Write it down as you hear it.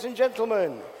Ladies and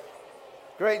gentlemen,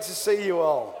 great to see you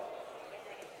all.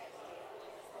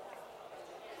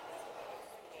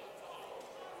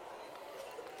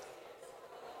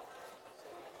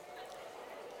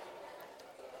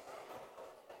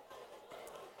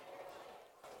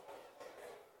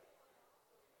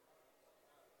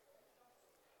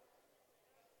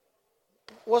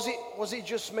 Was it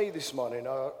just me this morning,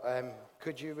 or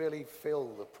could you really feel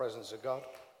the presence of God?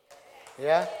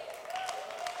 Yeah?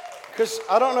 Because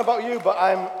I don't know about you, but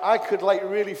I could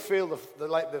really feel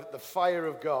the fire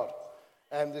of God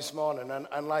this morning, and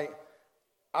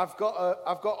I've got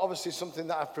obviously something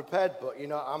that I've prepared, but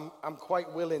I'm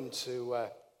quite willing to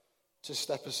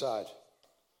step aside.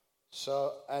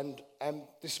 So and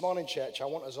this morning, church, I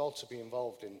want us all to be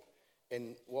involved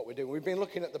in what we're doing. We've been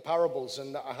looking at the parables,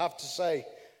 and I have to say,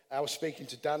 I was speaking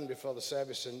to Dan before the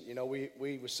service, and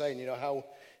we were saying how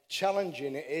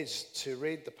challenging it is to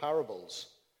read the parables,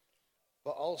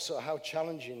 but also how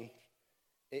challenging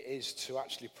it is to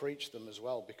actually preach them as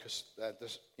well, because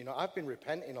I've been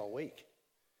repenting all week.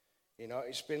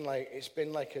 It's been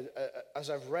like as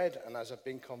I've read and as I've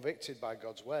been convicted by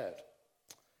God's word.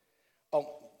 Oh,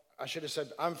 I should have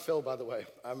said, I'm Phil, by the way.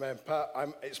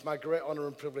 It's my great honor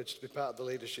and privilege to be part of the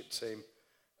leadership team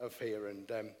of here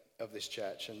and of this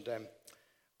church. And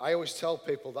I always tell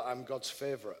people that I'm God's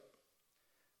favorite.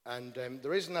 And the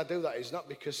reason I do that is not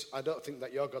because I don't think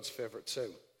that you're God's favorite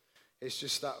too. It's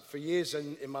just that for years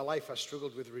in my life, I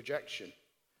struggled with rejection.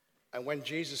 And when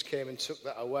Jesus came and took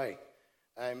that away,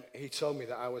 he told me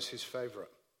that I was his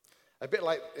favorite. A bit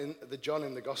like in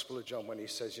the Gospel of John, when he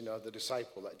says, the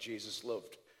disciple that Jesus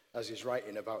loved, as he's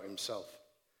writing about himself.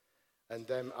 And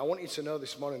I want you to know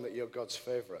this morning that you're God's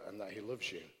favorite and that he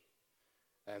loves you.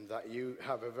 And that you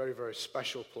have a very, very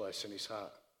special place in his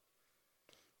heart.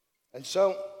 And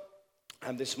so,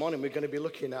 this morning we're going to be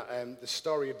looking at the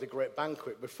story of the great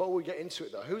banquet. Before we get into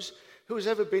it though, who's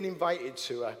ever been invited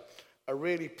to a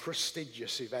really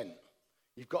prestigious event?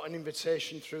 You've got an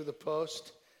invitation through the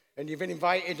post, and you've been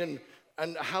invited,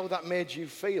 and how that made you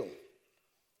feel.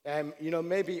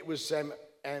 Maybe it was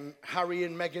Harry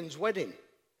and Meghan's wedding,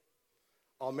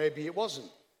 or maybe it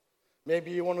wasn't.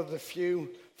 Maybe you're one of the few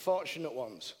fortunate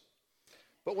ones.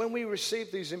 But when we receive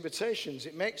these invitations,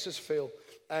 it makes us feel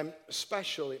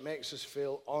special. It makes us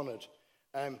feel honored.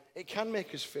 It can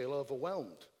make us feel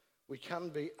overwhelmed. We can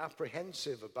be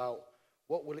apprehensive about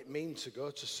what will it mean to go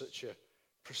to such a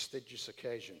prestigious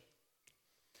occasion.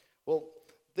 Well,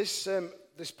 this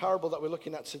parable that we're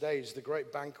looking at today is the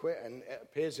great banquet, and it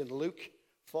appears in Luke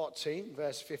 14,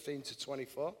 verse 15 to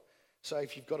 24. So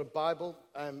if you've got a Bible,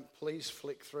 please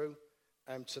flick through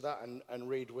to that and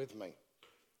read with me.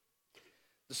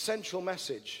 The central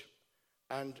message,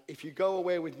 and if you go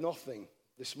away with nothing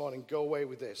this morning, go away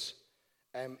with this.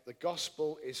 The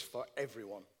gospel is for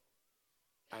everyone,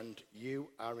 and you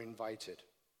are invited.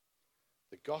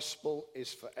 The gospel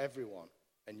is for everyone,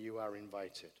 and you are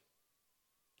invited.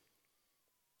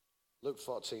 Luke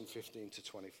 14, 15 to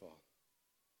 24.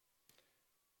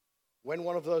 When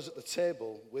one of those at the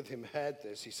table with him heard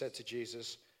this, he said to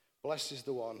Jesus, "Blessed is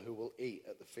the one who will eat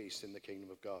at the feast in the kingdom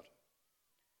of God."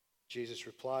 Jesus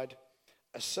replied,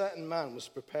 "A certain man was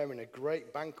preparing a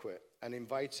great banquet and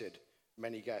invited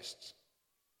many guests.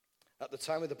 At the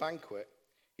time of the banquet,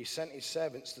 he sent his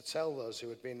servants to tell those who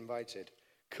had been invited,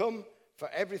 'Come, for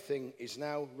everything is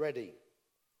now ready.'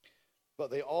 But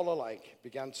they all alike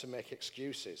began to make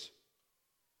excuses.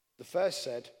 The first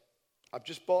said, 'I've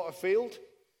just bought a field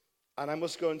and I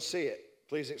must go and see it.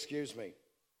 Please excuse me.'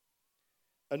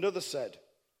 Another said,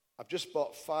 'I've just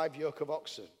bought 5 yoke of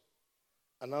oxen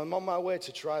and I'm on my way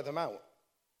to try them out.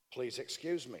 Please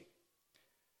excuse me.'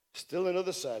 Still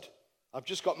another said, 'I've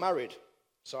just got married,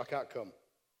 so I can't come.'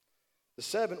 The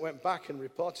servant went back and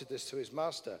reported this to his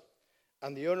master,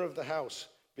 and the owner of the house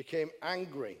became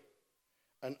angry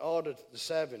and ordered the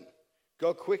servant,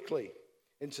 'Go quickly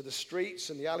into the streets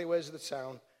and the alleyways of the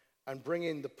town and bring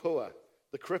in the poor,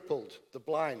 the crippled, the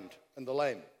blind, and the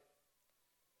lame.'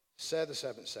 'Sir,' the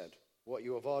servant said, 'what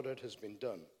you have ordered has been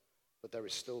done, but there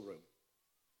is still room.'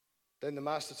 Then the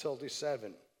master told his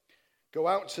servant, 'Go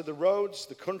out to the roads,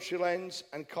 the country lanes,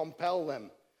 and compel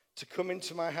them to come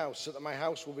into my house so that my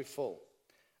house will be full.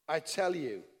 I tell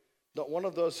you, not one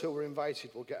of those who were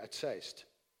invited will get a taste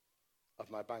of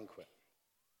my banquet.'"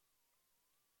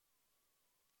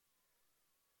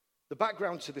 The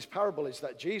background to this parable is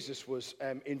that Jesus was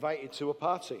invited to a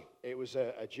party. It was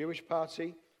a Jewish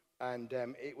party, and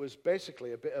it was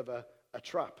basically a bit of a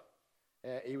trap.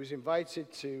 He was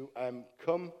invited to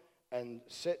come and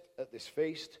sit at this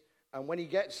feast, and when he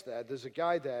gets there, there's a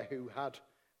guy there who had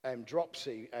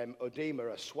dropsy, edema,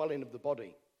 a swelling of the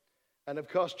body. And of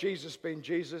course, Jesus being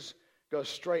Jesus, goes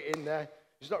straight in there.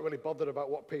 He's not really bothered about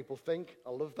what people think. I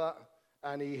love that.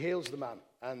 And he heals the man.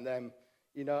 And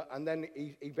then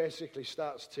he basically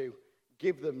starts to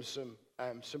give them some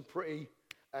pretty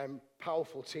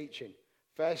powerful teaching.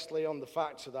 Firstly, on the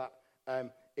fact that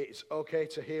it's okay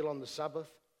to heal on the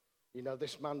Sabbath.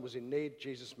 This man was in need.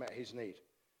 Jesus met his need.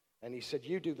 And he said,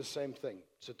 you do the same thing.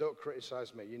 So don't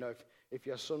criticize me. If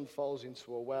your son falls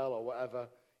into a well or whatever,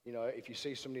 if you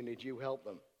see somebody in need, you help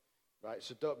them. Right?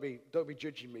 So don't be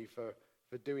judging me for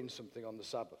doing something on the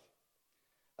Sabbath.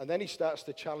 And then he starts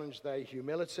to challenge their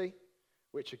humility,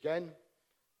 which again,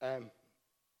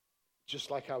 just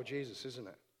like our Jesus, isn't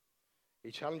it?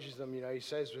 He challenges them, he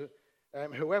says,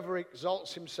 whoever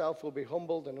exalts himself will be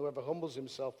humbled, and whoever humbles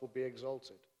himself will be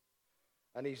exalted.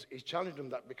 And he's challenged them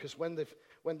that because when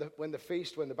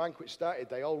the banquet started,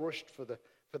 they all rushed for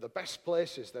the best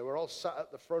places. They were all sat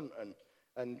at the front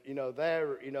and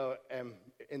there,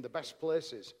 in the best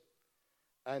places.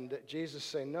 And Jesus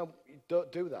saying, no,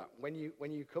 don't do that. When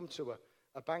you come to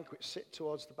a banquet, sit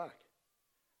towards the back.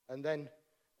 And then,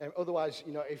 otherwise,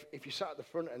 if you sat at the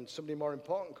front and somebody more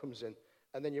important comes in,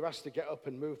 and then you're asked to get up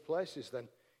and move places, then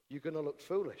you're going to look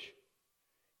foolish.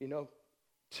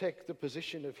 Take the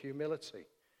position of humility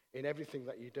in everything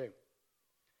that you do.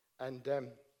 And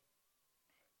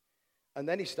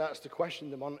then he starts to question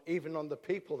them even on the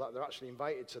people that they're actually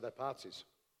invited to their parties.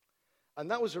 And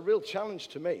that was a real challenge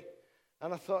to me.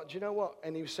 And I thought, do you know what?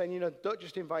 And he was saying, don't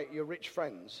just invite your rich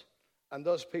friends and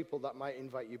those people that might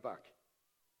invite you back.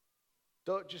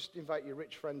 Don't just invite your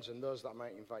rich friends and those that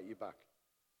might invite you back.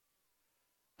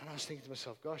 And I was thinking to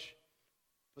myself, gosh,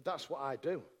 but that's what I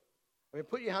do. I mean,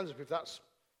 put your hands up if that's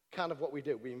kind of what we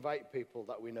do. We invite people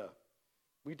that we know.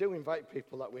 We do invite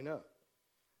people that we know.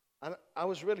 And I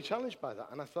was really challenged by that.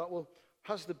 And I thought, well,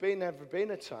 has there ever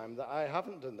been a time that I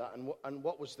haven't done that? And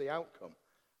what was the outcome?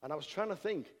 And I was trying to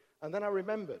think. And then I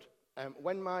remembered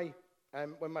when my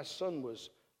son was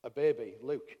a baby,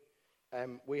 Luke,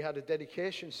 we had a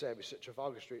dedication service at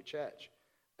Trafalgar Street Church.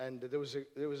 And there was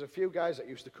a few guys that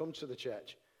used to come to the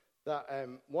church. That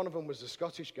one of them was a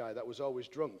Scottish guy that was always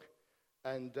drunk.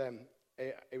 And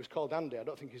he was called Andy. I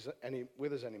don't think he's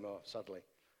with us anymore, sadly.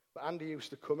 But Andy used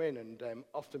to come in and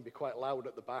often be quite loud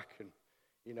at the back.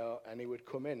 And he would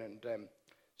come in. And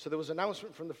so there was an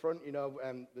announcement from the front,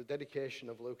 the dedication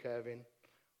of Luke Irving.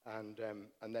 And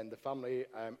then the family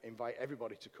invite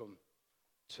everybody to come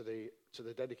to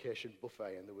the dedication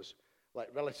buffet. And there was like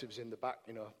relatives in the back,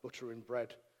 buttering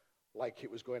bread like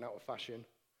it was going out of fashion.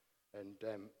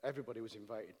 And everybody was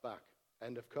invited back.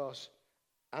 And of course,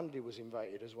 Andy was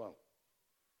invited as well.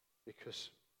 Because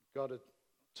God had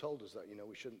told us that,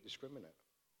 we shouldn't discriminate.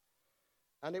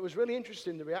 And it was really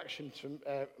interesting, the reaction from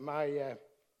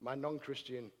my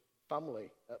non-Christian family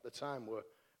at the time were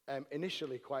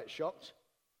initially quite shocked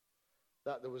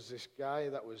that there was this guy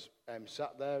that was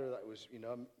sat there that was,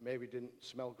 maybe didn't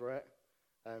smell great,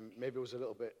 maybe was a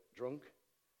little bit drunk,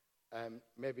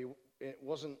 maybe it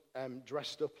wasn't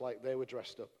dressed up like they were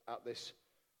dressed up at this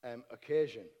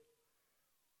occasion.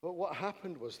 But what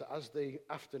happened was that as the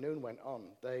afternoon went on,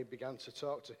 they began to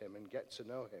talk to him and get to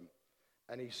know him.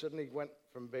 And he suddenly went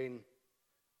from being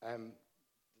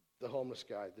the homeless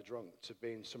guy, the drunk, to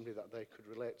being somebody that they could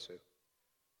relate to,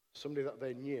 somebody that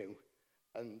they knew.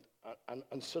 And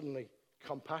suddenly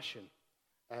compassion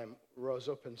rose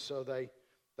up, and so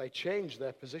they changed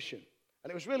their position. And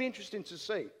it was really interesting to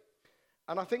see.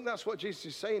 And I think that's what Jesus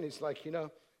is saying. It's like,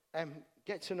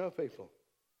 get to know people,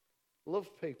 love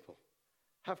people,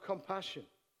 have compassion.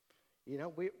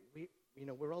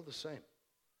 We're all the same.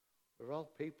 We're all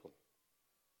people.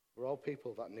 We're all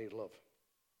people that need love.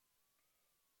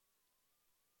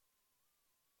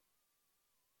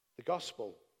 The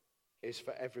gospel is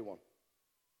for everyone.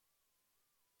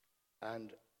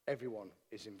 And everyone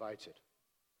is invited.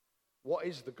 What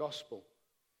is the gospel?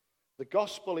 The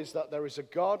gospel is that there is a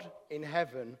God in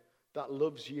heaven that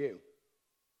loves you.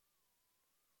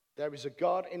 There is a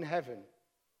God in heaven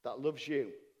that loves you.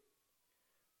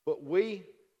 But we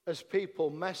as people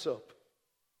mess up.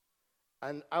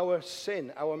 And our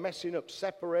sin, our messing up,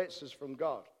 separates us from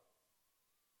God.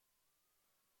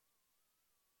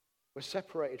 We're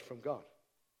separated from God.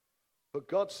 But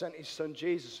God sent his son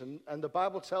Jesus, and the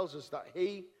Bible tells us that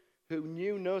he who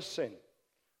knew no sin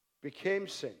became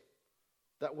sin,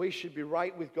 that we should be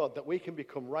right with God, that we can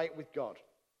become right with God.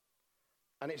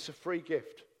 And it's a free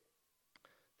gift.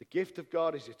 The gift of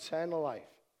God is eternal life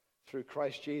through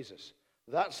Christ Jesus.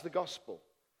 That's the gospel.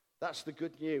 That's the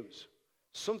good news.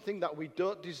 Something that we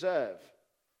don't deserve,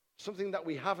 something that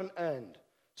we haven't earned,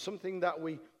 something that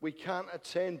we can't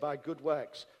attain by good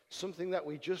works, something that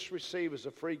we just receive as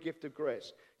a free gift of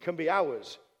grace, can be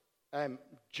ours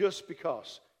just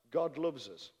because God loves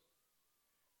us.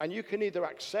 And you can either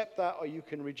accept that or you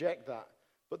can reject that.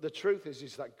 But the truth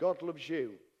is that God loves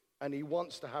you and he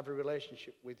wants to have a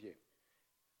relationship with you.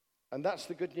 And that's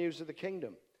the good news of the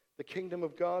kingdom. The kingdom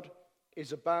of God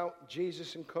is about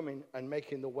Jesus and coming and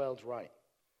making the world right.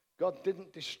 God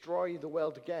didn't destroy the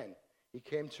world again. He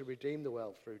came to redeem the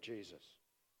world through Jesus.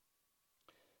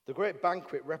 The great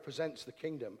banquet represents the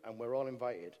kingdom, and we're all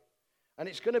invited. And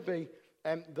it's going to be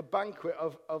the banquet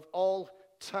of all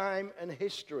time and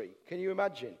history. Can you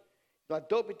imagine? Like,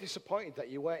 don't be disappointed that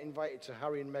you weren't invited to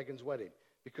Harry and Meghan's wedding,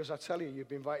 because I tell you, you've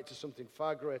been invited to something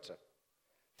far greater.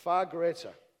 Far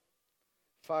greater.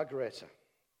 Far greater.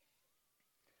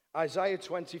 Isaiah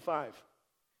 25.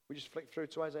 We just flick through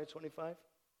to Isaiah 25.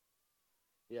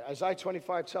 Yeah, Isaiah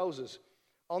 25 tells us,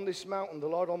 on this mountain the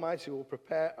Lord Almighty will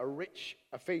prepare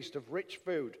a feast of rich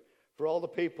food for all the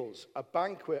peoples, a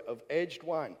banquet of aged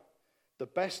wine, the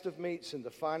best of meats and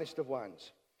the finest of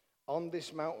wines. On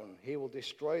this mountain he will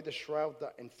destroy the shroud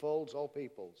that enfolds all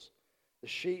peoples, the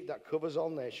sheet that covers all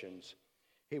nations.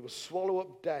 He will swallow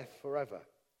up death forever.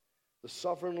 The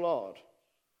sovereign Lord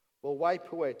will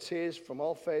wipe away tears from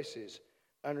all faces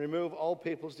and remove all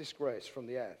people's disgrace from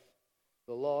the earth.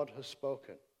 The Lord has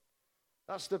spoken.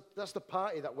 That's the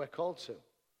party that we're called to.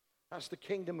 That's the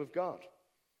kingdom of God.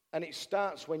 And it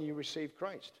starts when you receive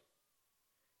Christ.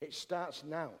 It starts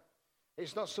now.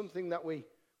 It's not something that we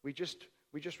just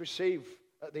receive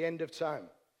at the end of time.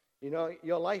 You know,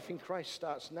 your life in Christ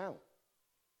starts now.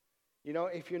 You know,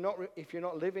 if you're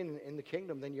not living in the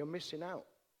kingdom, then you're missing out.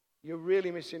 You're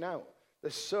really missing out.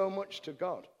 There's so much to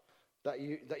God that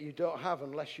you don't have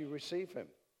unless you receive him.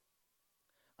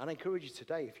 And I encourage you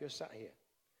today, if you're sat here,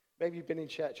 maybe you've been in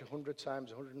church 100 times,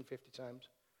 150 times,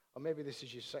 or maybe this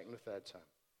is your second or third time.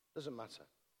 Doesn't matter.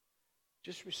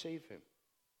 Just receive him.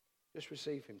 Just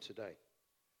receive him today.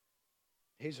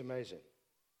 He's amazing.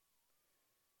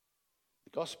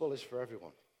 The gospel is for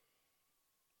everyone,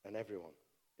 and everyone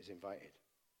is invited.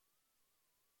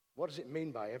 What does it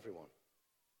mean by everyone?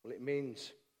 Well, it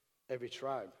means every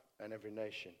tribe and every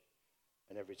nation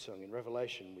and every tongue. In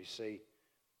Revelation, we see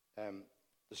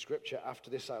the scripture, after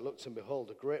this I looked and behold,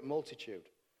 a great multitude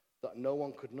that no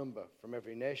one could number, from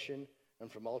every nation and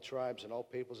from all tribes and all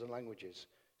peoples and languages,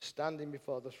 standing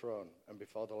before the throne and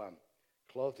before the Lamb,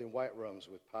 clothed in white robes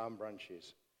with palm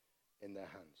branches in their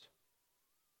hands.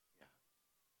 Yeah.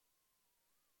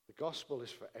 The gospel is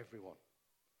for everyone.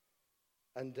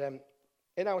 And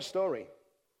in our story,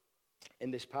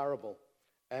 in this parable,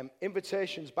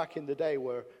 invitations back in the day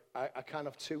were a kind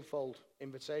of twofold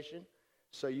invitation.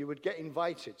 So you would get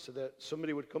invited so that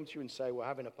somebody would come to you and say, we're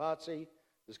having a party,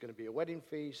 there's going to be a wedding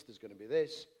feast, there's going to be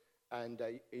this, and,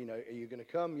 are you going to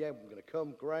come? Yeah, I'm going to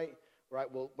come, great.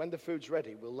 Right, well, when the food's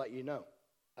ready, we'll let you know.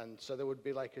 And so there would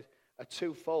be like a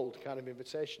twofold kind of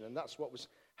invitation, and that's what was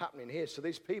happening here. So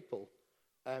these people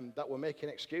that were making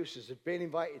excuses had been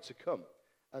invited to come,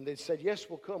 and they'd said, yes,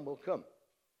 we'll come.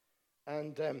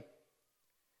 And,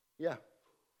 yeah,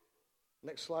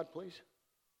 next slide, please.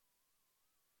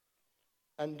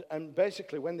 And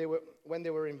basically, when they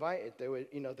were invited,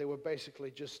 they were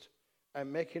basically just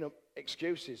making up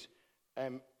excuses,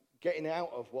 getting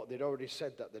out of what they'd already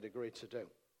said that they'd agreed to do.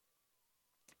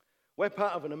 We're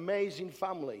part of an amazing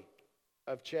family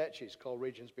of churches called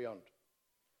Regions Beyond.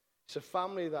 It's a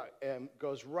family that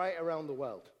goes right around the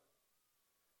world.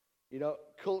 You know,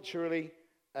 culturally,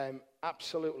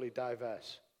 absolutely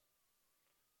diverse,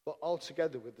 but all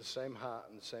together with the same heart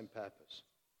and the same purpose: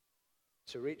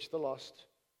 to reach the lost,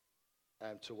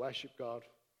 to worship God,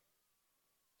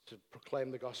 to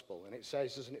proclaim the gospel. And it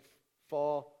says, doesn't it,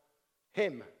 for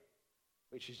him,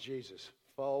 which is Jesus,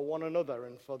 for one another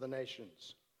and for the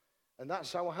nations. And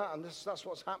that's our heart, and that's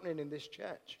what's happening in this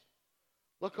church.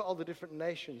 Look at all the different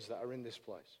nations that are in this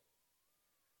place.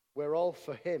 We're all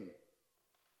for him,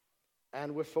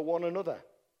 and we're for one another.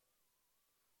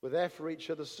 We're there for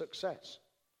each other's success,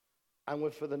 and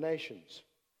we're for the nations.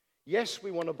 Yes,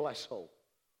 we want to bless Hull.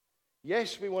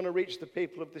 Yes, we want to reach the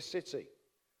people of this city.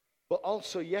 But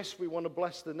also, yes, we want to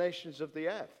bless the nations of the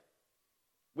earth.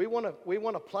 We want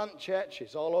to plant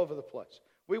churches all over the place.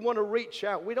 We want to reach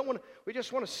out. We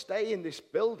just want to stay in this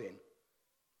building.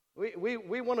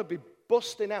 We want to be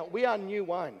busting out. We are new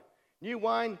wine. New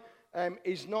wine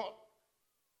is not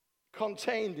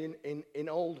contained in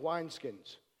old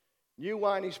wineskins. New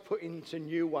wine is put into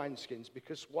new wineskins.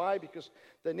 Because why? Because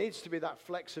there needs to be that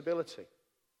flexibility.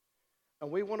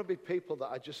 And we want to be people that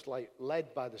are just like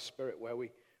led by the Spirit, where we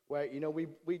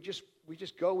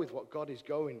just go with what God is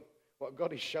going, what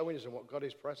God is showing us, and what God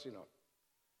is pressing on.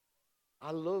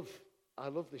 I love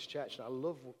this church, and I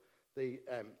love the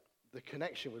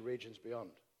connection with Regions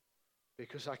Beyond,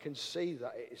 because I can see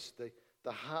that it is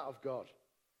the heart of God,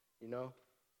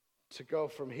 to go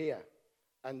from here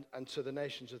and to the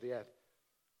nations of the earth.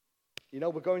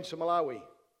 We're going to Malawi.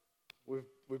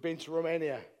 We've been to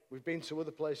Romania. We've been to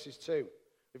other places too.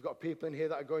 We've got people in here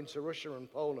that are going to Russia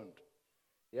and Poland.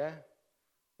 Yeah?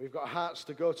 We've got hearts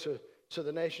to go to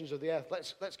the nations of the earth.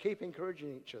 Let's keep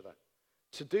encouraging each other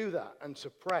to do that and to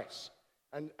press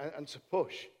and to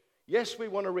push. Yes, we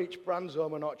want to reach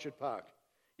Bransholme and Orchard Park.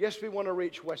 Yes, we want to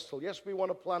reach Westhill. Yes, we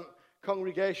want to plant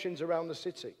congregations around the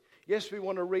city. Yes, we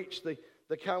want to reach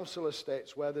the council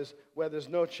estates where there's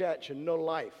no church and no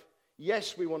life.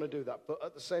 Yes, we want to do that. But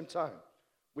at the same time,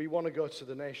 we want to go to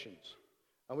the nations.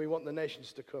 And we want the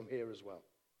nations to come here as well.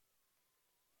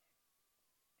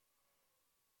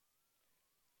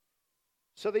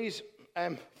 So these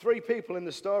 3 people in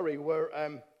the story were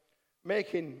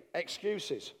making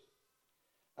excuses.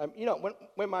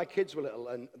 When my kids were little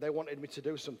and they wanted me to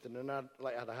do something, and I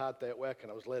had a hard day at work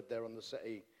and I was laid there on the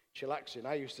settee chillaxing,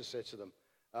 I used to say to them,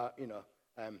 oh, no,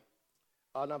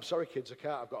 I'm sorry, kids, I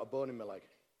can't. I've got a bone in my leg.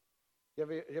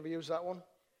 You ever use that one?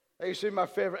 That used to be my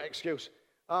favourite excuse.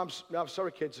 I'm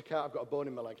sorry, kids, I can't. I've got a bone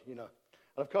in my leg, And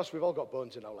of course, we've all got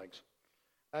bones in our legs.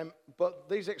 But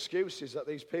these excuses that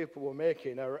these people were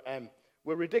making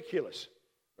were ridiculous,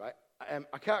 right?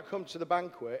 I can't come to the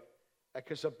banquet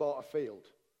because I bought a field.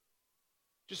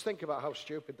 Just think about how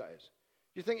stupid that is.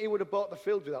 Do you think he would have bought the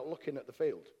field without looking at the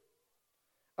field?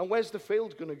 And where's the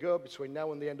field going to go between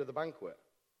now and the end of the banquet?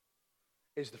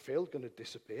 Is the field going to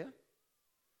disappear?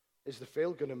 Is the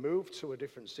field going to move to a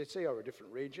different city or a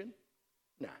different region?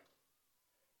 No.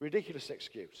 Ridiculous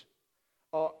excuse.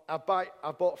 Or I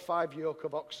bought 5 yoke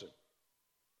of oxen.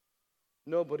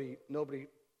 Nobody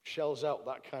shells out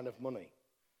that kind of money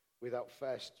without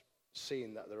first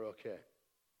seeing that they're okay.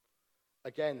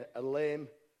 Again, a lame,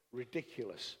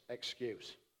 ridiculous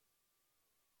excuse.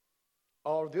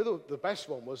 Or the best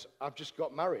one was, I've just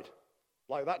got married.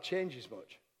 Like, that changes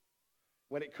much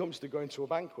when it comes to going to a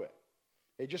banquet.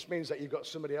 It just means that you've got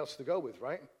somebody else to go with,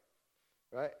 right?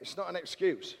 Right? It's not an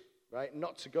excuse, right,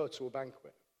 not to go to a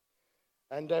banquet.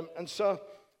 And so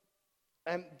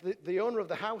the owner of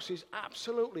the house is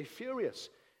absolutely furious.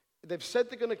 They've said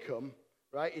they're going to come,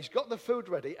 right? He's got the food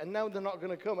ready, and now they're not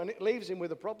going to come. And it leaves him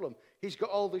with a problem. He's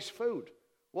got all this food.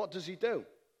 What does he do?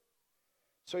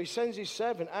 So he sends his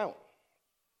servant out.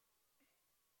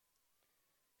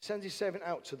 Sends his servant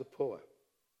out to the poor.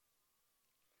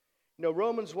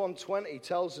 Romans 1:20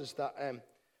 tells us that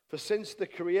for since the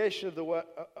creation of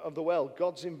the world,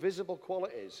 God's invisible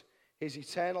qualities, his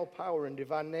eternal power and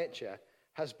divine nature,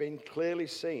 has been clearly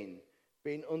seen,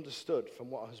 being understood from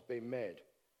what has been made,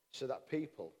 so that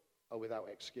people are without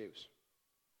excuse.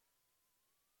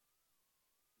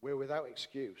 We're without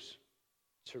excuse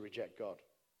to reject God.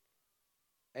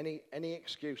 Any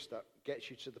excuse that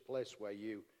gets you to the place where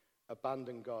you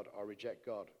abandon God or reject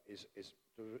God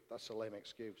that's a lame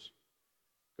excuse.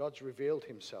 God's revealed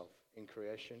himself in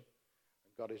creation,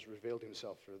 and God has revealed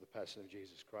himself through the person of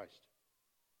Jesus Christ.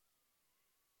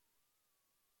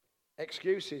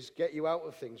 Excuses get you out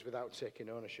of things without taking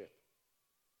ownership.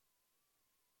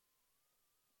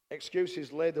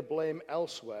 Excuses lay the blame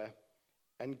elsewhere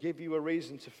and give you a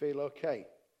reason to feel okay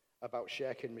about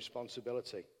shirking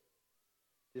responsibility.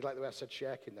 Do you like the way I said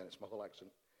shirking then? It's my whole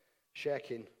accent.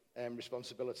 Shirking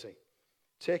responsibility.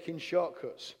 Taking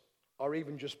shortcuts, or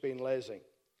even just being lazy.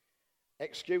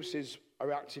 Excuses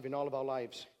are active in all of our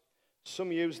lives.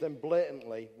 Some use them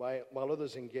blatantly, while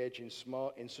others engage in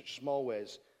such small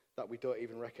ways that we don't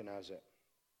even recognize it.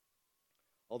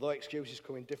 Although excuses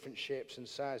come in different shapes and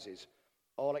sizes,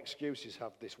 all excuses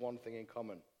have this one thing in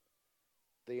common.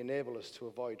 They enable us to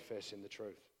avoid facing the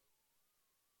truth.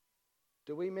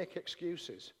 Do we make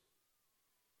excuses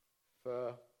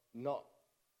for not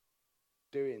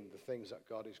doing the things that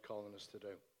God is calling us to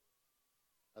do?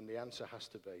 And the answer has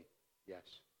to be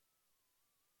yes.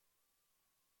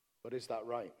 But is that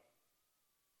right?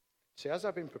 See, as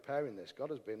I've been preparing this, God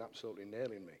has been absolutely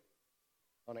nailing me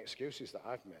on excuses that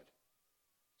I've made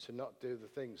to not do the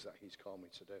things that he's called me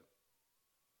to do.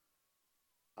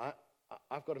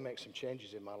 I've got to make some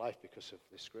changes in my life because of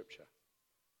this scripture.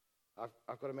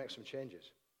 I've got to make some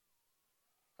changes.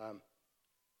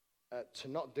 To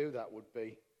not do that would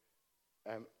be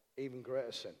even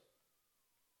greater sin.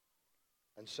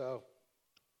 And so,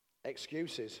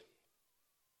 excuses,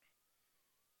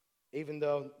 even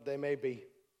though they may be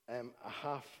a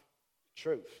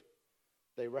half-truth,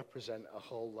 they represent a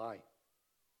whole lie.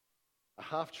 A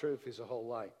half-truth is a whole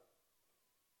lie.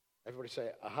 Everybody say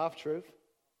it. A half-truth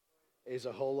is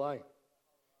a whole lie.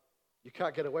 You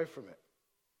can't get away from it.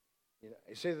 You know,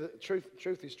 you see, the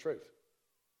truth is truth.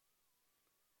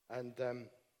 And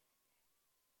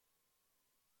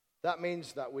that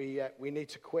means that we need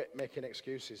to quit making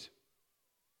excuses.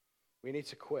 We need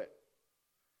to quit.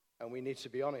 And we need to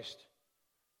be honest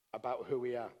about who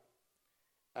we are.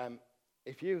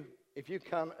 If you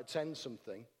can't attend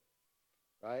something,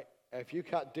 right? If you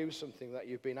can't do something that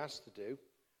you've been asked to do,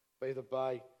 either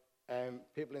by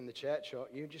people in the church, or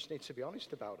you just need to be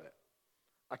honest about it.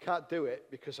 I can't do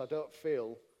it because I don't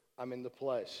feel I'm in the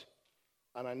place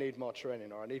and I need more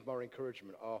training, or I need more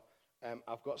encouragement, or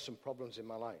I've got some problems in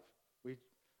my life.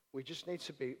 We just need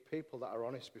to be people that are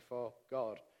honest before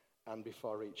God and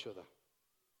before each other.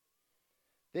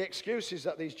 The excuses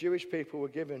that these Jewish people were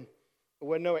given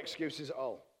were no excuses at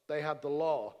all. They had the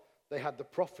law, they had the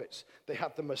prophets, they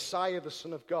had the Messiah, the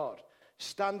Son of God,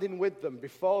 standing with them,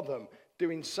 before them,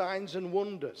 doing signs and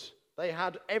wonders. They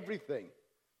had everything,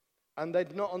 and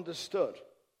they'd not understood.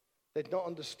 They'd not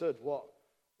understood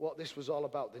what this was all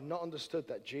about. They'd not understood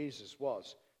that Jesus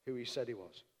was who he said he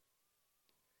was.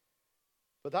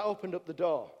 But that opened up the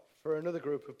door for another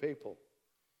group of people.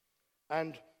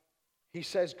 And he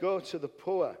says, go to the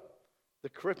poor, the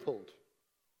crippled,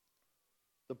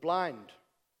 the blind,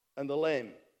 and the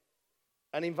lame,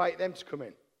 and invite them to come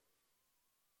in.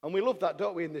 And we love that,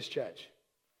 don't we, in this church?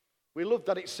 We love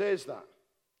that it says that.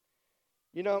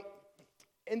 You know,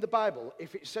 in the Bible,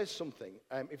 if it says something,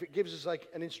 if it gives us like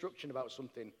an instruction about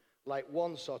something, like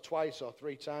once or twice or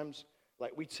 3 times,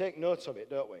 like we take note of it,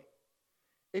 don't we?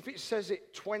 If it says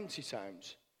it 20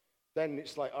 times, then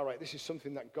it's like, all right, this is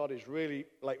something that God is really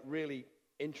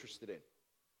interested in.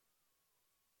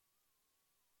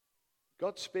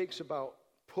 God speaks about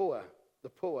the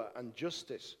poor, and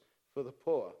justice for the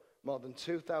poor more than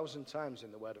 2,000 times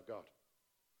in the Word of God.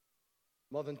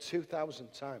 More than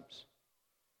 2,000 times.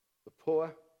 The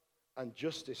poor and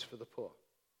justice for the poor.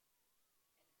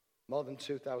 More than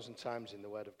 2,000 times in the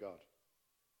Word of God.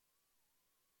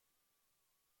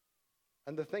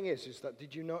 And the thing is that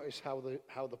did you notice how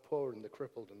the poor and the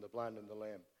crippled and the blind and the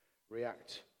lame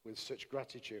react with such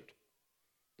gratitude?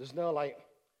 There's no like,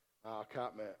 I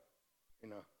can't, mate. You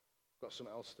know, I've got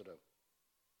something else to do.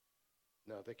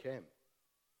 No, they came.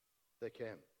 They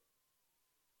came.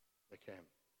 They came.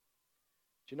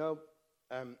 Do you know,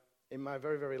 in my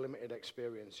very, very limited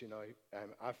experience, you know,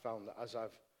 I've found that as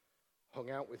I've hung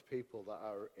out with people that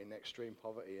are in extreme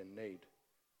poverty and need,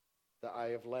 that I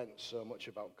have learnt so much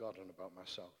about God and about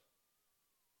myself.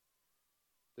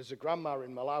 There's a grandma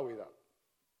in Malawi that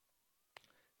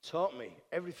taught me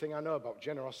everything I know about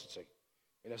generosity.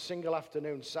 In a single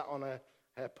afternoon, sat on her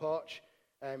porch.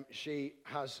 She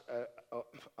has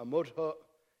a mud hut.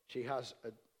 She has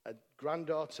a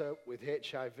granddaughter with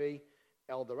HIV.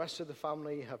 All the rest of the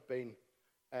family have been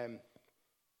have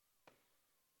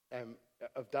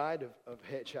died of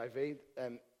HIV.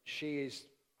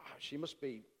 She must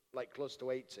be like close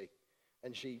to 80,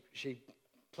 and she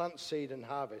plants seed and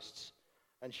harvests,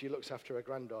 and she looks after her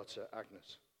granddaughter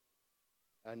Agnes.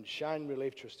 And Shine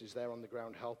Relief Trust is there on the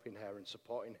ground helping her and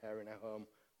supporting her in her home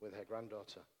with her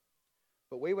granddaughter.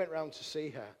 But we went round to see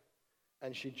her,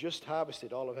 and she just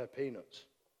harvested all of her peanuts.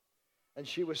 And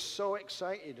she was so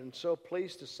excited and so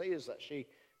pleased to see us that she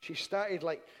started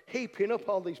like heaping up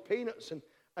all these peanuts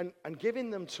and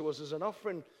giving them to us as an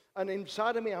offering. And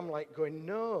inside of me, I'm like going,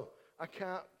 no, I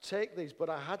can't take these, but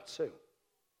I had to.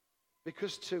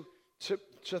 Because to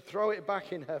throw it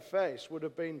back in her face would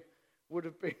have been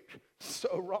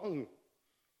so wrong.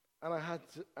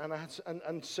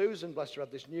 And Susan, bless her,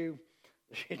 had this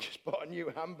she just bought a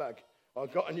new handbag, or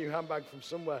got a new handbag from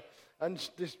somewhere. And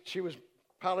she was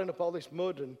piling up all this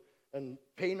mud and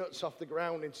peanuts off the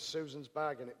ground into Susan's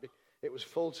bag, and it was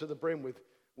full to the brim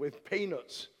with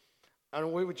peanuts.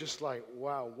 And we were just like,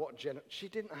 wow, she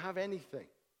didn't have anything.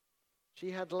 She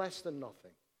had less than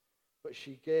nothing, but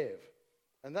she gave.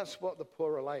 And that's what the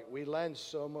poor are like. We learn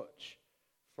so much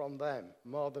from them,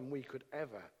 more than we could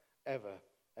ever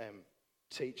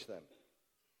teach them.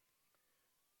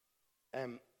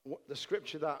 The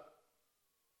scripture that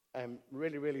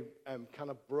really kind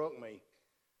of broke me.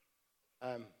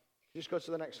 Just go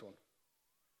to the next one.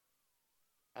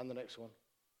 And the next one.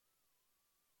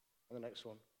 And the next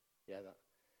one. Yeah, that.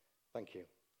 Thank you.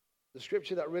 The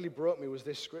scripture that really broke me was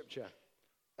this scripture.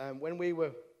 When we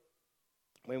were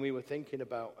thinking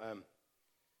about,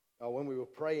 or when we were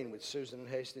praying with Susan and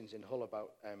Hastings in Hull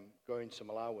about going to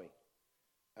Malawi,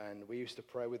 and we used to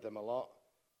pray with them a lot.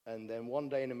 And then one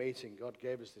day in a meeting, God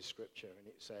gave us this scripture, and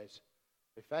it says,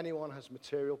 if anyone has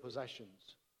material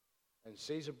possessions and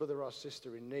sees a brother or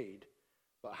sister in need,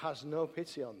 but has no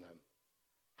pity on them,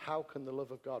 how can the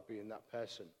love of God be in that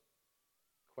person?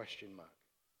 question mark.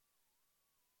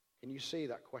 Can you see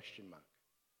that question mark?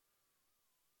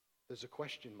 There's a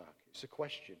question mark. It's a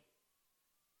question.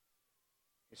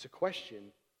 It's a question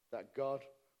that God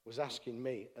was asking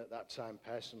me at that time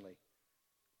personally.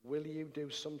 Will you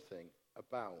do something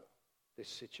about this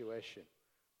situation?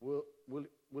 Will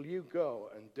you go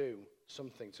and do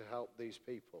something to help these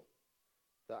people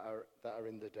that are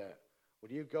in the dirt?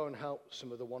 Will you go and help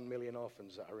some of the 1 million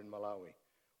orphans that are in Malawi?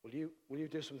 Will you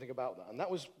do something about that? And that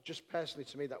was just personally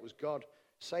to me, that was God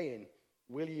saying,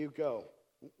 will you go?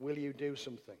 Will you do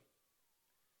something?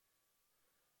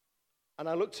 And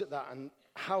I looked at that, and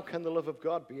how can the love of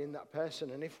God be in that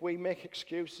person? And if we make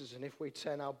excuses and if we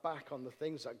turn our back on the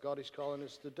things that God is calling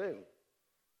us to do,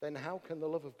 then how can the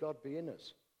love of God be in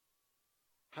us?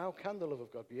 How can the love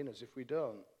of God be in us if we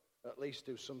don't at least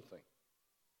do something?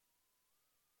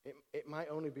 It might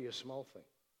only be a small thing.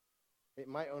 It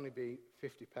might only be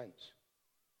 50 pence.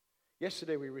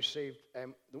 Yesterday we received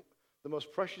the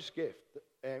most precious gift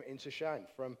into Shine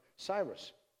from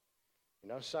Cyrus. You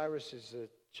know, Cyrus is a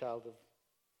child of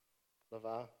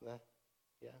Lavar there.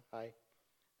 Yeah, hi.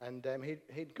 And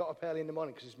he'd got up early in the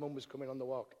morning because his mum was coming on the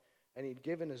walk, and he'd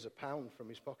given us £1 from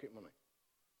his pocket money.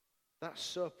 That's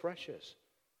so precious.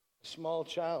 A small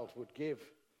child would give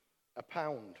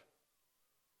 £1.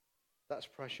 That's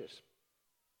precious.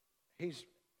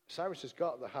 Cyrus has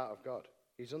got the heart of God.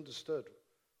 He's understood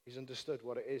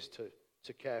what it is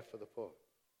to care for the poor.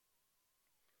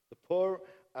 The poor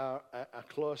are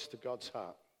close to God's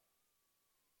heart.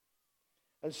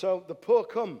 And so the poor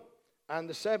come, and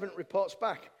the servant reports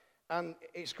back, and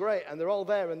it's great, and they're all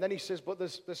there. And then he says, but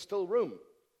there's still room.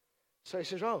 So he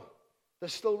says, oh,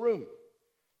 there's still room.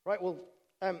 Right, well,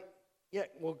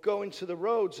 we'll go into the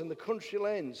roads and the country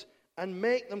lanes and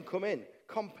make them come in,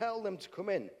 compel them to come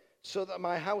in, so that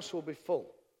my house will be full.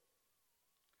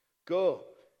 Go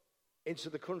into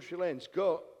the country lanes,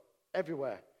 go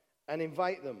everywhere, and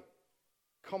invite them,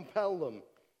 compel them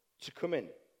to come in.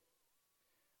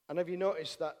 And have you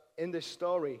noticed that in this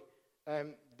story,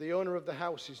 the owner of the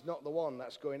house is not the one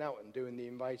that's going out and doing the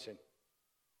inviting?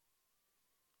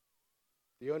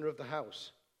 The owner of the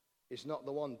house is not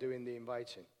the one doing the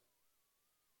inviting.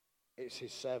 It's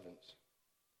his servants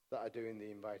that are doing the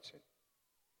inviting.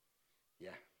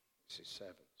 Yeah, it's his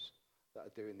servants that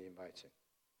are doing the inviting.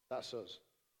 That's us.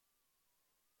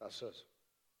 That's us.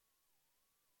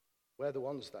 We're the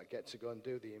ones that get to go and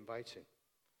do the inviting.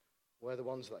 We're the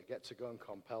ones that get to go and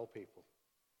compel people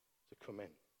to come in.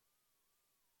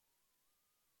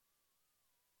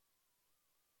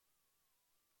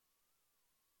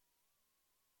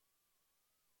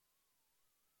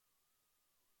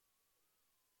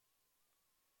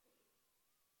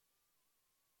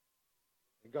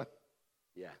 You got?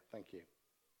 Yeah, thank you.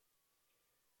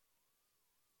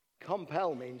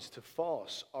 Compel means to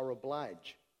force or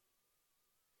oblige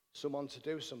someone to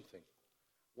do something.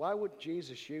 Why would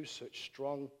Jesus use such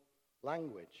strong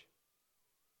language?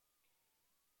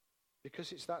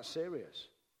 Because it's that serious.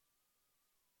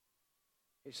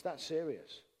 It's that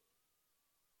serious.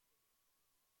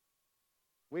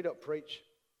 We don't preach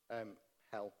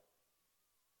hell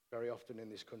very often in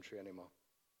this country anymore.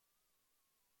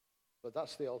 But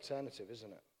that's the alternative,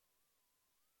 isn't it?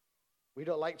 We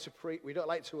don't like to we don't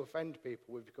like to offend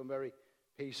people. We've become very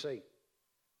PC.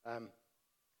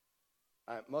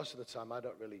 Most of the time, I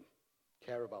don't really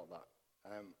care about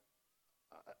that.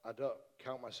 I don't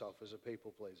count myself as a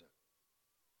people pleaser.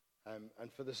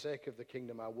 And for the sake of the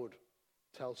kingdom, I would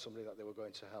tell somebody that they were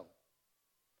going to hell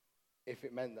if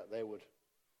it meant that they would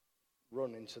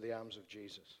run into the arms of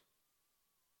Jesus.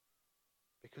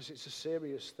 Because it's a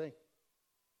serious thing.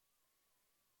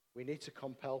 We need to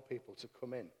compel people to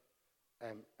come in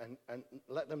and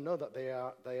let them know that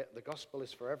the gospel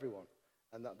is for everyone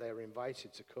and that they're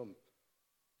invited to come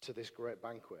to this great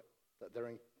banquet, that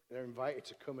they're invited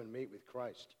to come and meet with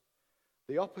Christ.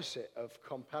 The opposite of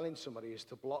compelling somebody is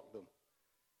to block them,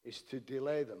 is to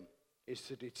delay them, is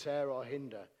to deter or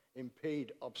hinder,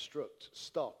 impede, obstruct,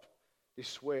 stop,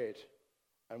 dissuade,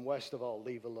 and worst of all,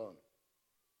 leave alone.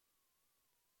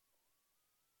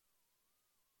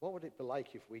 What would it be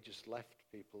like if we just left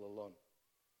people alone?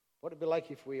 What would it be like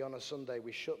if we, on a Sunday,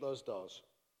 we shut those doors,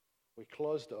 we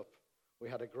closed up, we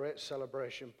had a great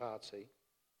celebration party,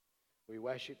 we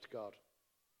worshipped God,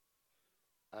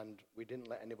 and we didn't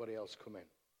let anybody else come in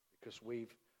because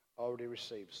we've already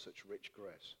received such rich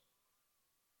grace?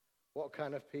 What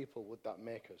kind of people would that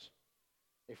make us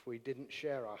if we didn't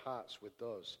share our hearts with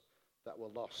those that were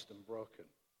lost and broken?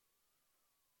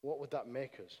 What would that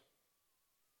make us?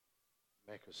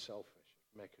 Make us selfish,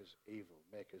 make us evil,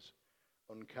 make us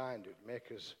unkind, it would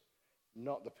make us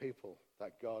not the people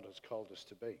that God has called us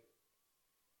to be.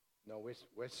 No,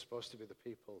 we're supposed to be the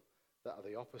people that are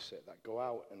the opposite, that go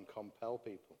out and compel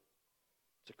people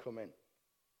to come in.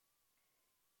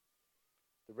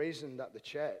 The reason that the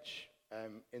church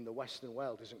in the Western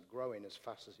world isn't growing as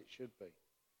fast as it should be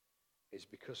is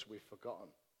because we've forgotten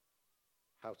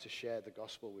how to share the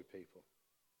gospel with people.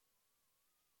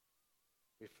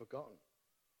 We've forgotten.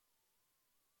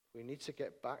 We need to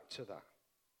get back to that.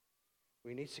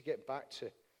 We need to get back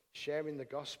to sharing the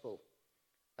gospel.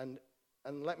 And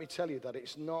let me tell you that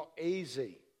it's not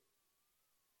easy.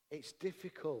 It's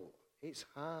difficult. It's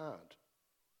hard.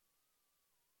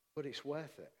 But it's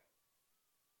worth it.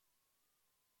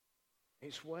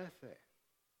 It's worth it.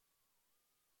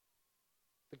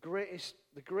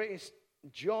 The greatest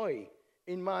joy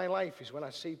in my life is when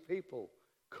I see people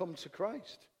come to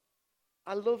Christ.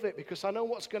 I love it because I know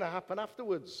what's going to happen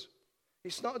afterwards.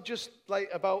 It's not just like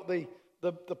about the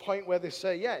point where they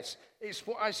say yes. It's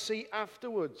what I see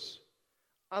afterwards.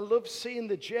 I love seeing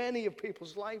the journey of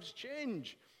people's lives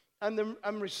change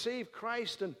and receive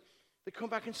Christ, and they come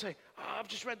back and say, "Oh, I've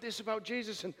just read this about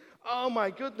Jesus, and oh my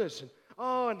goodness,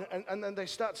 and then they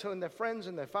start telling their friends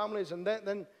and their families, and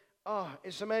then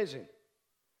it's amazing.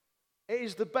 It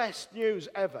is the best news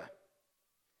ever.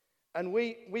 And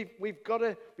we've got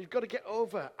to get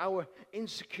over our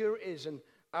insecurities and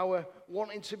our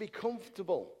wanting to be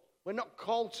comfortable. We're not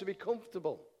called to be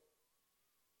comfortable.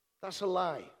 That's a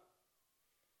lie.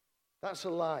 That's a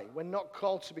lie. We're not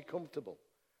called to be comfortable.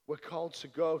 We're called to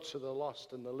go to the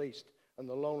lost and the least and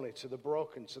the lonely, to the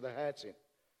broken, to the hurting.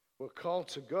 We're called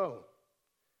to go.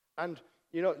 And,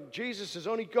 Jesus has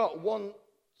only got one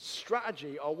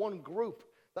strategy or one group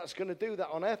that's going to do that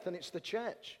on earth, and it's the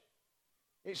church.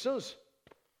 It's us.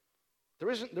 There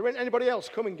isn't anybody else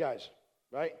coming, guys,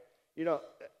 right?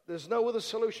 There's no other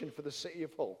solution for the city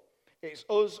of Hull. It's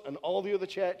us and all the other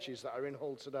churches that are in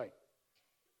Hull today.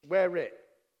 We're it,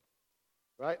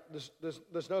 right?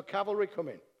 There's no cavalry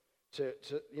coming to.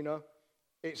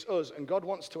 It's us, and God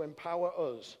wants to empower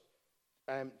us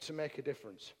to make a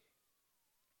difference.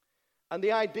 And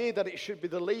the idea that it should be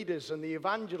the leaders and the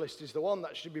evangelist is the one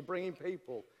that should be bringing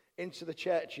people into the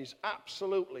church is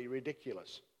absolutely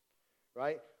ridiculous,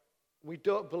 right? We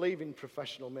don't believe in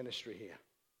professional ministry here.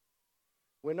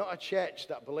 We're not a church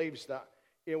that believes that.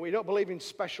 We don't believe in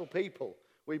special people.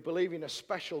 We believe in a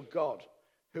special God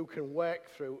who can work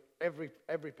through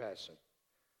every person.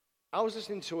 I was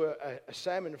listening to a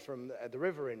sermon from the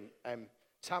river in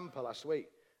Tampa last week,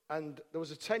 and there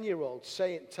was a 10-year-old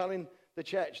telling the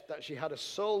church that she had a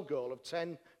soul goal of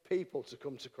 10 people to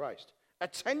come to Christ. A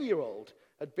 10-year-old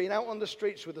had been out on the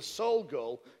streets with a soul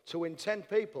goal to win 10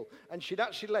 people, and she'd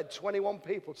actually led 21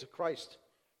 people to Christ,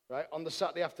 right, on the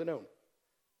Saturday afternoon.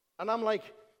 And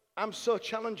I'm so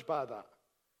challenged by that,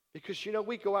 because,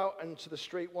 we go out into the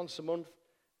street once a month,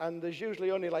 and there's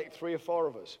usually only like 3 or 4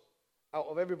 of us. Out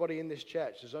of everybody in this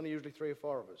church, there's only usually 3 or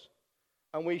 4 of us.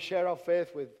 And we share our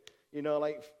faith with,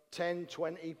 like 10,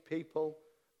 20 people,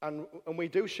 and we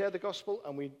do share the gospel,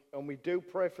 and we do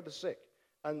pray for the sick,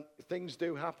 and things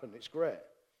do happen. It's great.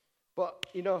 But,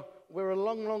 we're a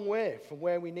long, long way from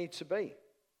where we need to be.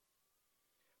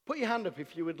 Put your hand up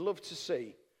if you would love to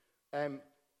see, in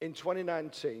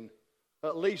 2019,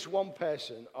 at least one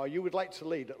person, or you would like to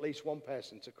lead at least one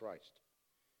person to Christ.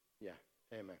 Yeah,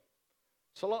 amen.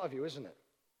 It's a lot of you, isn't it?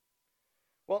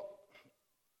 Well,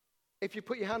 if you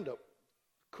put your hand up,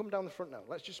 come down the front now.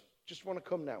 Let's just want to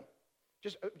come now.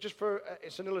 Just for,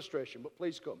 it's an illustration, but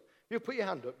please come. If you put your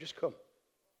hand up, just come.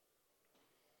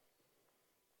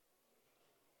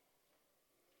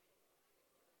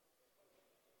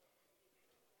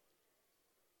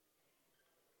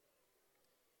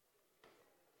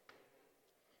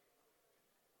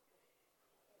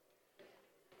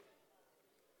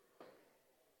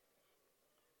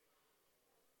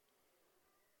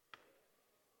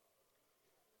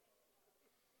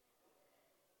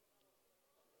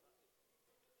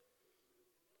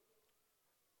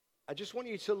 I just want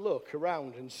you to look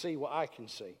around and see what I can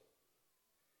see.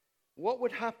 What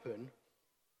would happen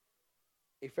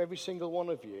if every single one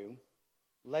of you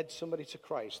led somebody to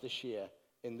Christ this year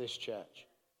in this church?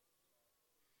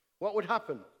 What would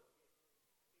happen?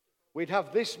 We'd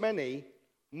have this many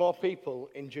more people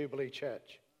in Jubilee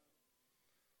Church.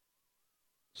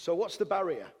 So what's the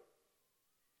barrier?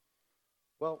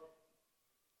 Well,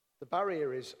 the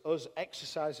barrier is us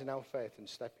exercising our faith and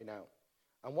stepping out.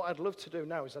 And what I'd love to do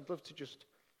now is I'd love to just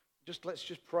let's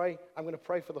just pray. I'm going to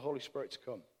pray for the Holy Spirit to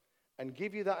come and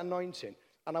give you that anointing.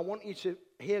 And I want you to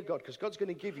hear God, because God's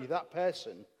going to give you that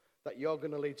person that you're going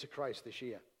to lead to Christ this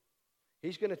year.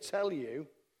 He's going to tell you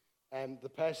the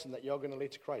person that you're going to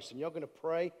lead to Christ. And you're going to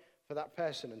pray for that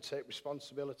person and take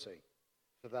responsibility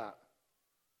for that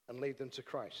and lead them to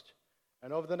Christ.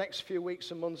 And over the next few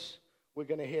weeks and months, we're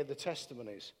going to hear the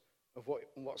testimonies of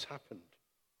what's happened.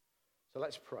 So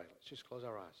let's pray. Let's just close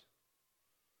our eyes.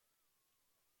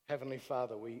 Heavenly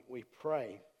Father, we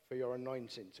pray for your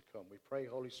anointing to come. We pray,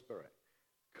 Holy Spirit,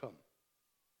 come.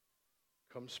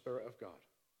 Come, Spirit of God.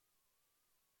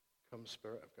 Come,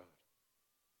 Spirit of God.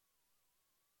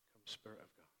 Come, Spirit of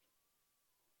God.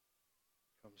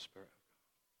 Come, Spirit of God.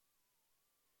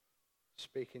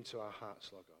 Speak into our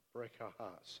hearts, Lord God. Break our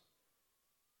hearts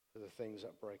for the things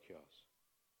that break yours.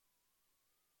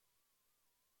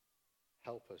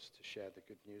 Help us to share the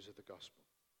good news of the gospel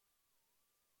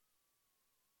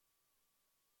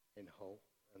in whole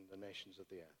and the nations of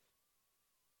the earth.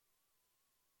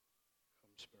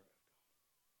 Come, Spirit of God.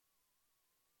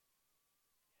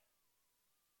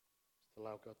 Just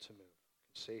allow God to move. You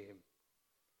can see him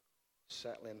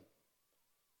settling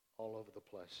all over the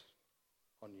place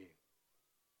on you.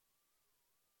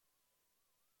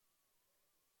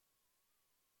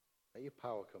 Let your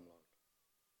power come, Lord.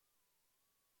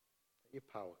 Let your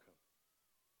power come.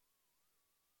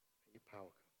 Let your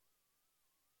power come.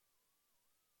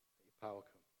 Let your power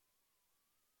come.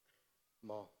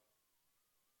 More.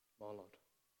 More, Lord.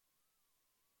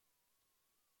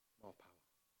 More power.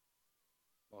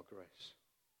 More grace.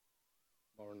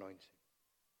 More anointing.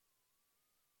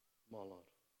 More, Lord.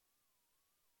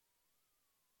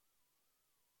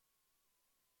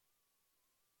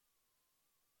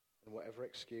 And whatever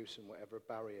excuse and whatever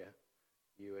barrier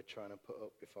you are trying to put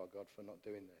up before God for not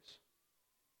doing this,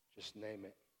 just name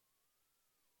it.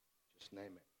 Just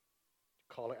name it.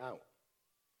 Call it out.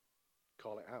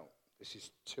 Call it out. This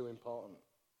is too important.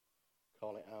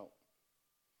 Call it out.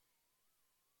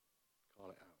 Call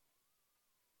it out.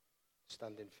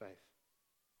 Stand in faith.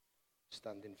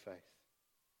 Stand in faith.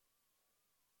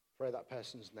 Pray that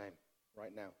person's name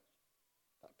right now.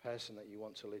 That person that you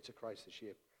want to lead to Christ this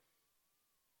year.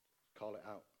 Call it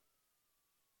out.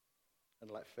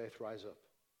 And let faith rise up.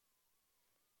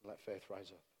 Let faith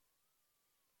rise up.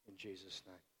 In Jesus'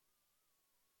 name.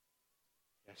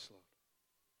 Yes, Lord.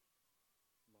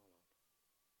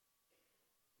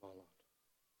 More, Lord. More, Lord.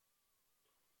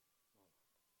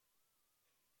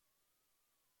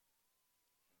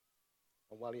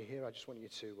 And while you're here, I just want you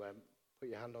to put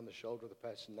your hand on the shoulder of the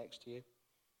person next to you.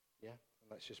 Yeah? And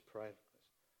let's just pray.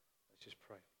 Let's just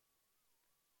pray.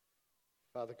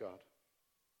 Father God,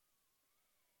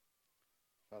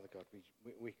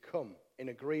 we come in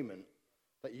agreement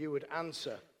that you would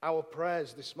answer our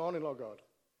prayers this morning, Lord God.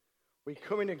 We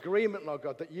come in agreement, Lord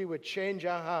God, that you would change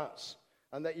our hearts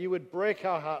and that you would break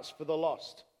our hearts for the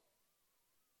lost.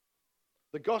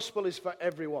 The gospel is for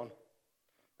everyone,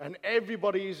 and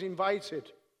everybody is invited.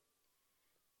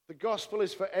 The gospel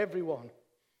is for everyone,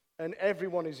 and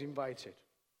everyone is invited.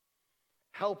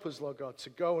 Help us, Lord God, to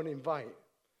go and invite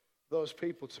those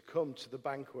people to come to the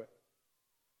banquet.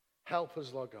 Help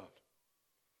us, Lord God.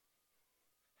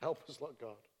 Help us, Lord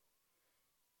God,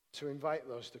 to invite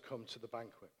those to come to the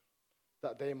banquet,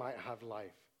 that they might have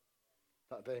life,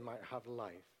 that they might have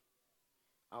life.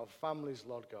 Our families,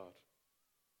 Lord God,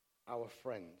 our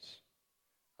friends,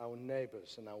 our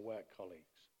neighbors, and our work colleagues.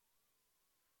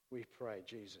 We pray,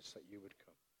 Jesus, that you would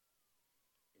come.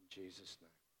 In Jesus' name.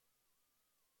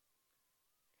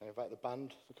 Can I invite the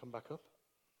band to come back up?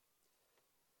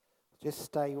 Just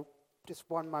stay, just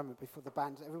one moment before the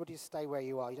band. Everybody just stay where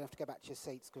you are. You don't have to go back to your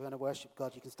seats because we're going to worship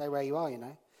God. You can stay where you are,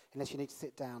 unless you need to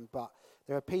sit down. But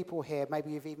there are people here, maybe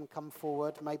you've even come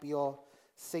forward, maybe you're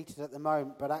seated at the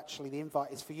moment, but actually the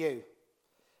invite is for you.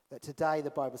 That today, the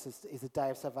Bible says, is a day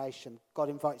of salvation. God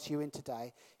invites you in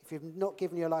today. If you've not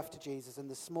given your life to Jesus,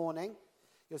 and this morning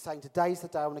you're saying, today's the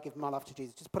day I want to give my life to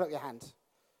Jesus, just put up your hand.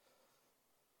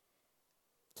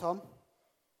 Tom?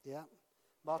 Yeah.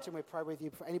 Martin, we'll pray with you.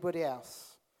 For anybody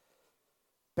else?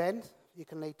 Ben, you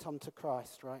can lead Tom to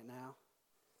Christ right now.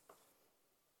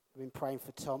 We've been praying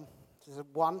for Tom. There's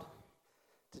one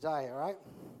today, all right?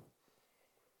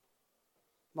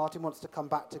 Martin wants to come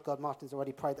back to God. Martin's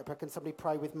already prayed that prayer. Can somebody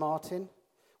pray with Martin?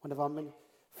 One of our men.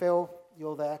 Phil,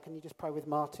 you're there. Can you just pray with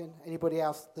Martin? Anybody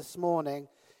else this morning?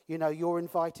 You're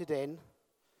invited in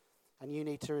and you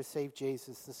need to receive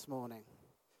Jesus this morning.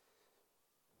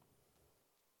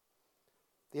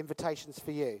 The invitation's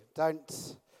for you.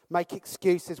 Don't make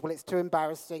excuses. Well, it's too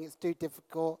embarrassing. It's too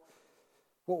difficult.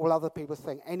 What will other people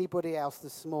think? Anybody else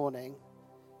this morning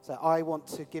say, I want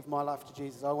to give my life to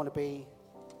Jesus. I want to be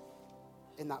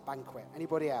in that banquet.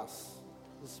 Anybody else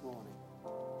this morning?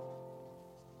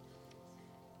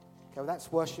 Okay, well,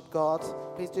 that's worship God.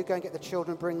 Please do go and get the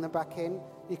children, bring them back in.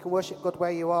 You can worship God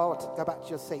where you are or to go back to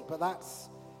your seat, but that's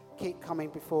keep coming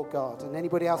before God. And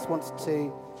anybody else wants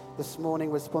to this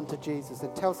morning respond to Jesus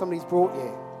and tell somebody he's brought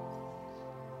you.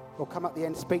 Or come up the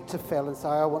end, speak to Phil and say,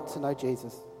 I want to know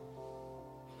Jesus.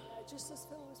 Just as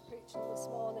Phil was preaching this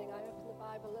morning, I opened the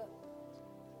Bible at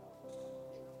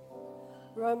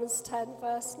Romans 10,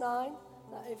 verse 9,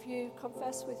 that if you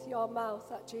confess with your mouth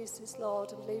that Jesus is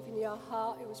Lord and believe in your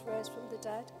heart he was raised from the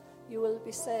dead, you will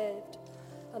be saved.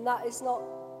 And that's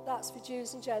for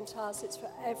Jews and Gentiles, it's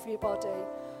for everybody.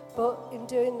 But in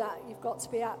doing that, you've got to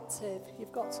be active.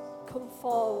 You've got to come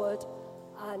forward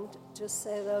and just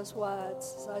say those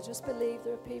words. So I just believe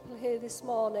there are people here this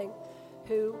morning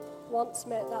who want to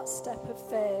make that step of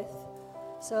faith.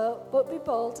 So, but be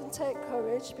bold and take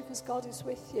courage because God is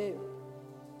with you.